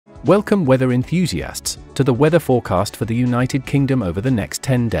Welcome weather enthusiasts to the weather forecast for the United Kingdom over the next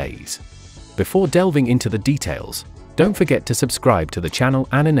 10 days. Before delving into the details, don't forget to subscribe to the channel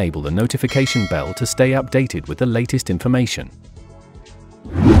and enable the notification bell to stay updated with the latest information.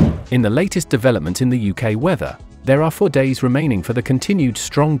 In the latest development in the UK weather, there are 4 days remaining for the continued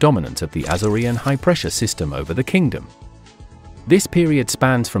strong dominance of the Azorean high-pressure system over the kingdom. This period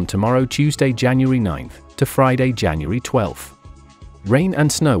spans from tomorrow Tuesday, January 9th, to Friday, January 12th. Rain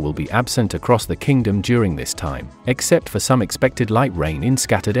and snow will be absent across the kingdom during this time, except for some expected light rain in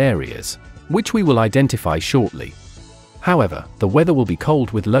scattered areas, which we will identify shortly. However, the weather will be cold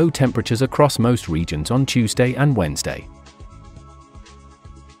with low temperatures across most regions on Tuesday and Wednesday.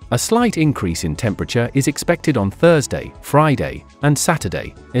 A slight increase in temperature is expected on Thursday, Friday, and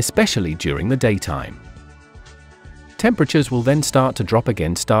Saturday, especially during the daytime. Temperatures will then start to drop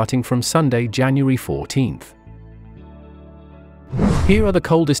again starting from Sunday, January 14th. Here are the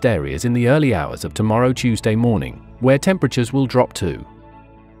coldest areas in the early hours of tomorrow Tuesday morning, where temperatures will drop to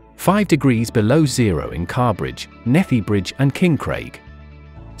 5 degrees below zero in Carbridge, Nethybridge and Kincraig,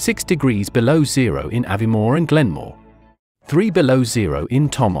 6 degrees below zero in Aviemore and Glenmore, 3 below zero in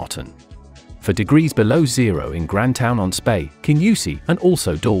Tomoton, 4 degrees below zero in Grantown-on-Spey, Kingussie and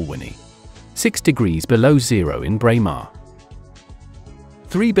also Dalwhinnie, 6 degrees below zero in Braemar,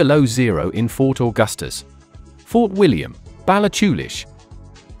 3 below zero in Fort Augustus, Fort William, Ballachulish,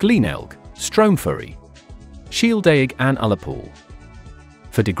 Glenelg, Stromfurry, Shieldaig and Ullapool,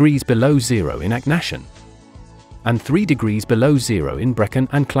 4 degrees below zero in Aknashan, and 3 degrees below zero in Brecon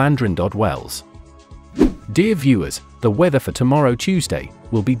and Llandrindod Wells. Dear viewers, the weather for tomorrow Tuesday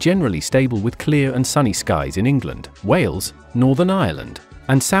will be generally stable with clear and sunny skies in England, Wales, Northern Ireland,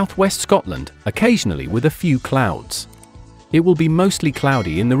 and southwest Scotland, occasionally with a few clouds. It will be mostly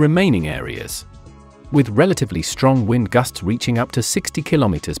cloudy in the remaining areas, with relatively strong wind gusts reaching up to 60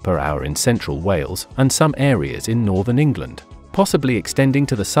 km per hour in central Wales and some areas in northern England, possibly extending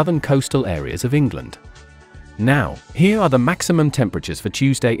to the southern coastal areas of England. Now, here are the maximum temperatures for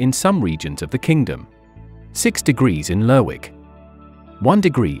Tuesday in some regions of the kingdom. 6 degrees in Lerwick, 1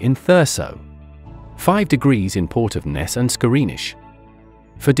 degree in Thurso, 5 degrees in Port of Ness and Skirinish,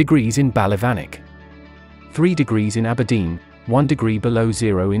 4 degrees in Ballyvannick, 3 degrees in Aberdeen, 1 degree below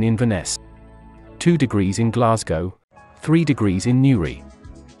zero in Inverness, 2 degrees in Glasgow, 3 degrees in Newry,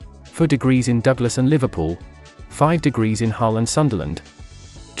 4 degrees in Douglas and Liverpool, 5 degrees in Hull and Sunderland,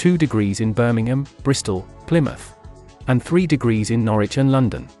 2 degrees in Birmingham, Bristol, Plymouth, and 3 degrees in Norwich and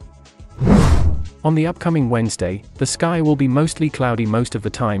London. On the upcoming Wednesday, the sky will be mostly cloudy most of the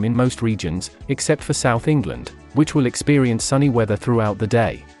time in most regions, except for South England, which will experience sunny weather throughout the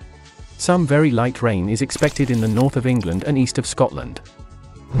day. Some very light rain is expected in the north of England and east of Scotland.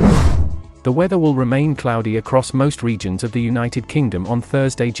 The weather will remain cloudy across most regions of the United Kingdom on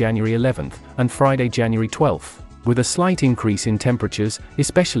Thursday, January 11th, and Friday, January 12th, with a slight increase in temperatures,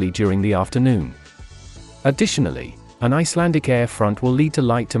 especially during the afternoon. Additionally, an Icelandic air front will lead to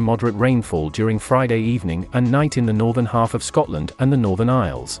light to moderate rainfall during Friday evening and night in the northern half of Scotland and the Northern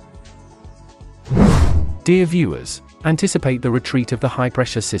Isles. Dear viewers, anticipate the retreat of the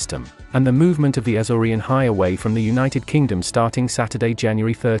high-pressure system, and the movement of the Azorean high away from the United Kingdom starting Saturday,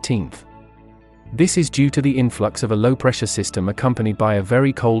 January 13th. This is due to the influx of a low-pressure system accompanied by a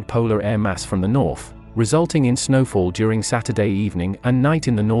very cold polar air mass from the north, resulting in snowfall during Saturday evening and night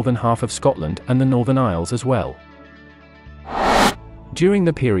in the northern half of Scotland and the Northern Isles as well. During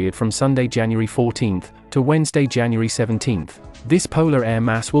the period from Sunday, January 14th, to Wednesday, January 17th, this polar air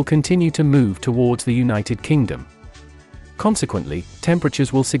mass will continue to move towards the United Kingdom. Consequently,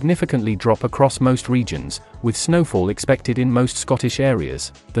 temperatures will significantly drop across most regions, with snowfall expected in most Scottish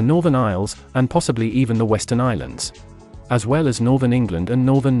areas, the Northern Isles, and possibly even the Western Islands, as well as northern England and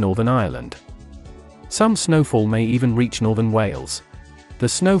Northern Ireland. Some snowfall may even reach northern Wales. The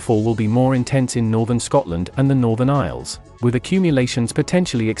snowfall will be more intense in northern Scotland and the Northern Isles, with accumulations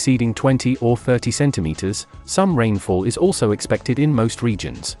potentially exceeding 20 or 30 centimeters. Some rainfall is also expected in most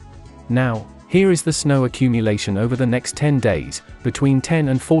regions. Now, here is the snow accumulation over the next 10 days, between 10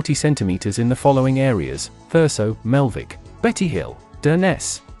 and 40 centimeters in the following areas: Thurso, Melvick, Bettyhill,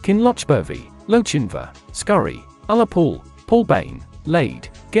 Durness, Kinlochbervie, Lochinver, Scurry, Ullapool, Paulbane, Lade,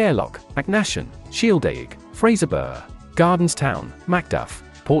 Gairloch, Aknashan, Shieldaig, Fraserburgh, Gardenstown, Macduff,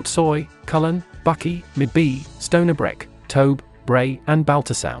 Portsoy, Cullen, Buckie, Midbee, Stonerbreck, Tobe, Bray and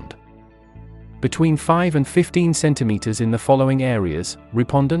Baltersound. Between 5 and 15 centimeters in the following areas: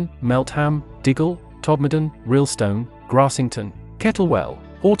 Ripondon, Meltham, Diggle, Todmorden, Rilstone, Grassington, Kettlewell,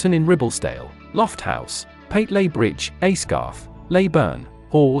 Horton in Ribblesdale, Lofthouse, Pateley Bridge, Aysgarth, Leyburn,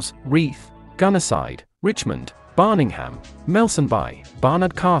 Hawes, Reeth, Gunnerside, Richmond, Birmingham, Melsonby,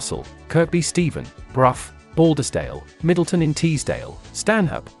 Barnard Castle, Kirkby Stephen, Brough, Baldersdale, Middleton in Teesdale,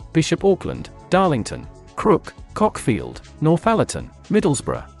 Stanhope, Bishop Auckland, Darlington, Crook, Cockfield, Northallerton,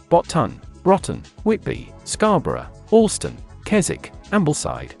 Middlesbrough, Botton, Broughton, Whitby, Scarborough, Alston, Keswick,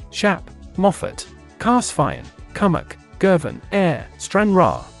 Ambleside, Shap, Moffat, Carsfion, Cummock, Girvan, Ayr,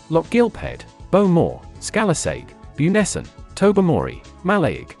 Stranraer, Lochgilphead, Bowmore, Scalasag, Bunessan, Tobermory,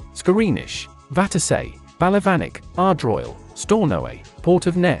 Malaig, Scareenish, Vattersay, Ballyvannick, Ardroyle, Stornoway, Port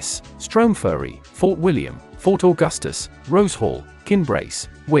of Ness, Stromfurry, Fort William, Fort Augustus, Rosehall, Kinbrace,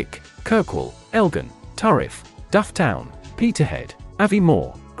 Wick, Kirkwall, Elgin, Turriff, Dufftown, Peterhead,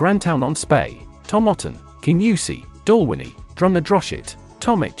 Aviemore, Grantown-on-Spey, Tomoton, Kinusey, Dalwhinnie, Drumnadroshit,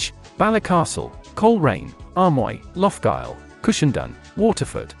 Tomwich, Ballycastle, Coleraine, Armoy, Lochgyle, Cushendun,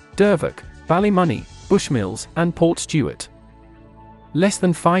 Waterford, Dervock, Ballymoney, Bushmills, and Port Stewart. Less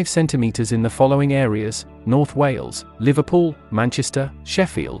than 5 centimetres in the following areas: North Wales, Liverpool, Manchester,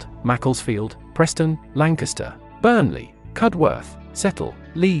 Sheffield, Macclesfield, Preston, Lancaster, Burnley, Cudworth, Settle,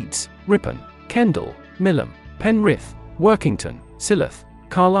 Leeds, Ripon, Kendal, Millom, Penrith, Workington, Silloth,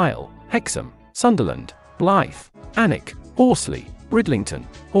 Carlisle, Hexham, Sunderland, Blyth, Alnwick, Horsley, Bridlington,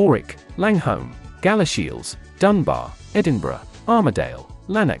 Horwich, Langholm, Galashiels, Dunbar, Edinburgh, Armadale,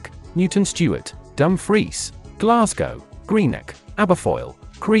 Lanark, Newton Stewart, Dumfries, Glasgow, Greenock, Aberfoyle,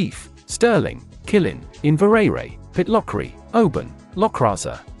 Crieff, Stirling, Killin, Inverary, Pitlochry, Oban,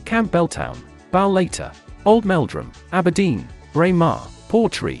 Lochraza, Campbelltown, Balleter, Old Meldrum, Aberdeen, Braemar,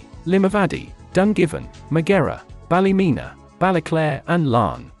 Portree, Limavady, Dungiven, Maghera, Ballymena, Ballyclare and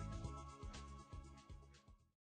Larne.